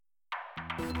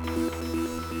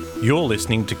You're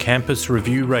listening to Campus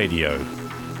Review Radio.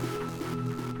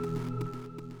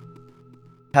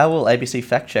 How will ABC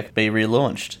Fact Check be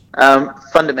relaunched?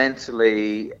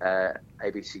 Fundamentally,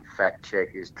 ABC Fact Check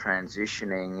is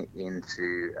transitioning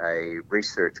into a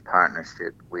research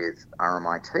partnership with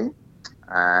RMIT,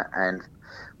 and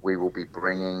we will be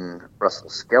bringing Russell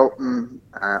Skelton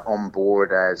on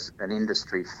board as an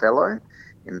industry fellow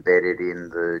embedded in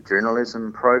the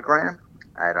journalism program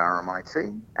at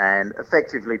RMIT, and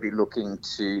effectively be looking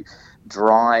to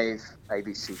drive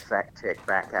ABC Fact Check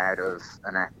back out of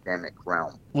an academic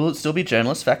realm. Will it still be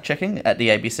journalists fact-checking at the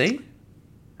ABC?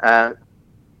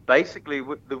 Basically,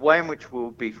 the way in which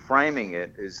we'll be framing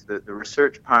it is that the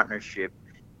research partnership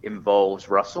involves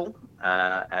Russell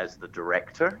as the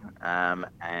director,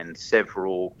 and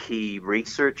several key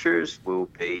researchers will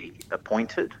be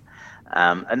appointed,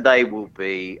 and they will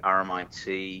be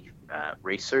RMIT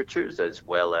researchers, as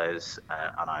well as,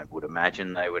 and I would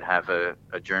imagine they would have a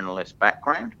journalist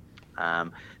background,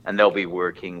 and they'll be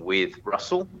working with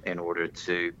Russell in order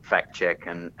to fact check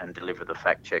and deliver the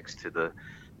fact checks to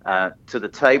the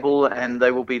table, and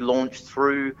they will be launched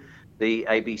through the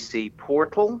ABC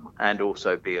portal and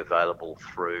also be available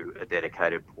through a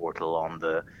dedicated portal on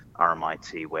the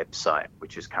RMIT website,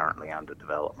 which is currently under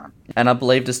development. And I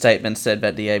believe the statement said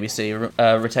that the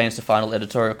ABC retains the final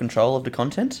editorial control of the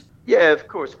content? Yeah, of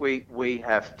course, we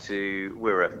have to,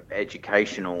 we're an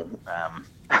educational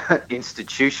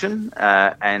institution,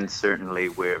 and certainly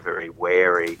we're very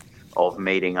wary of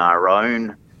meeting our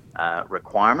own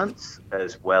requirements,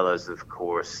 as well as, of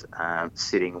course,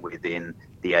 sitting within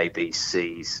the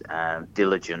ABC's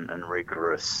diligent and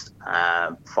rigorous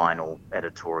final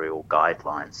editorial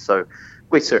guidelines. So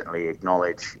we certainly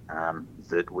acknowledge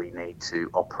that we need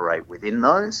to operate within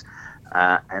those,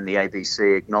 and the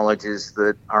ABC acknowledges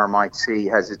that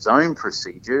RMIT has its own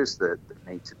procedures that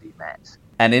need to be met.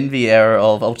 And in the era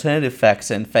of alternative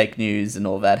facts and fake news and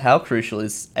all that, how crucial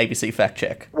is ABC Fact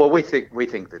Check? Well, we think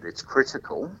that it's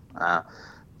critical.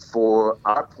 For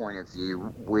our point of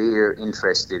view, we're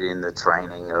interested in the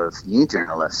training of new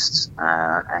journalists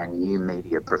and new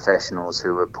media professionals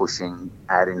who are pushing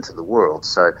out into the world.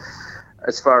 So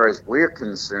as far as we're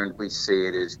concerned, we see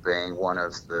it as being one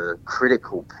of the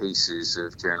critical pieces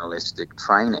of journalistic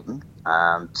training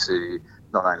to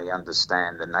not only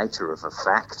understand the nature of a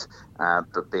fact,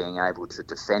 but being able to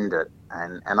defend it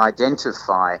and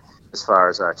identify, as far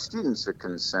as our students are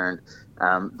concerned,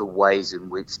 the ways in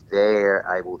which they're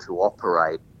able to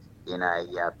operate in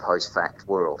a post-fact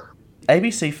world.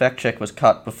 ABC Fact Check was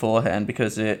cut beforehand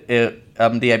because the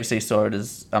ABC saw it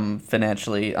as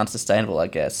financially unsustainable, I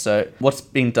guess. So what's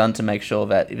being done to make sure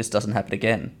that this doesn't happen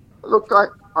again? Look,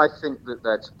 I think that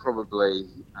that's probably...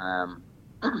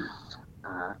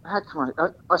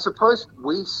 I suppose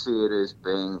we see it as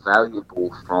being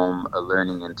valuable from a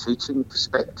learning and teaching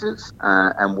perspective,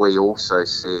 and we also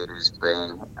see it as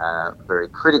being very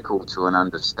critical to an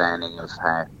understanding of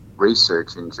how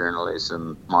research in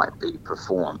journalism might be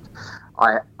performed.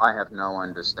 I have no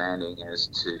understanding as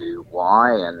to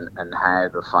why and how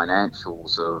the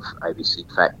financials of ABC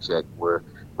Fact Check were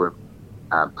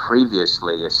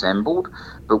previously assembled,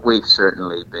 but we've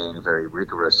certainly been very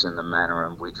rigorous in the manner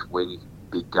in which we've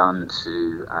begun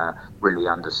to really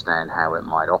understand how it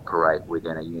might operate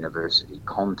within a university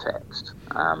context.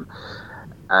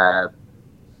 I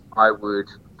would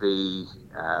be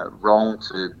wrong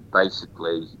to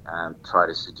basically try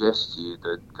to suggest to you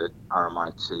that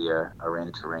RMIT are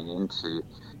entering into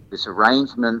this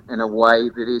arrangement in a way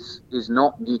that is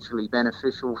not mutually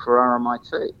beneficial for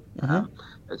RMIT. Mm-hmm.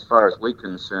 As far as we're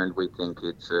concerned, we think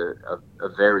it's a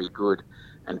very good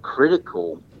and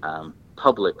critical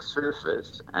public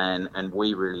surface, and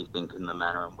we really think in the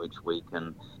manner in which we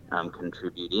can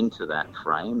contribute into that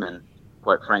frame, and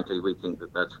quite frankly we think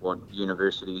that that's what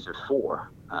universities are for,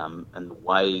 and the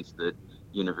ways that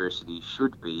universities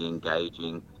should be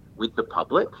engaging with the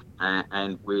public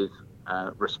and with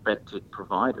respected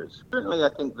providers. Certainly I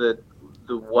think that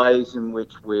the ways in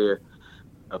which we're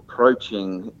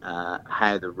approaching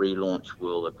how the relaunch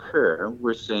will occur,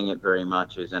 we're seeing it very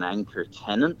much as an anchor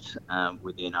tenant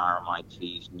within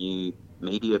RMIT's new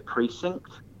media precinct,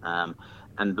 and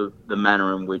the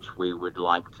manner in which we would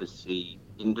like to see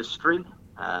industry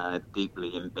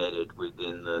deeply embedded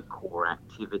within the core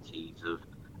activities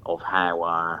of how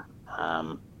our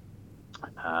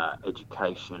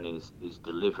education is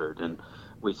delivered. And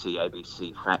we see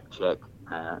ABC Fact Check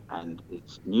and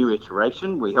its new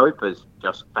iteration, we hope, as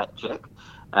just Fact Check,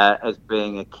 as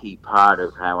being a key part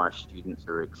of how our students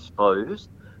are exposed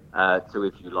to,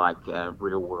 if you like,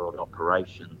 real-world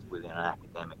operations within an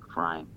academic frame.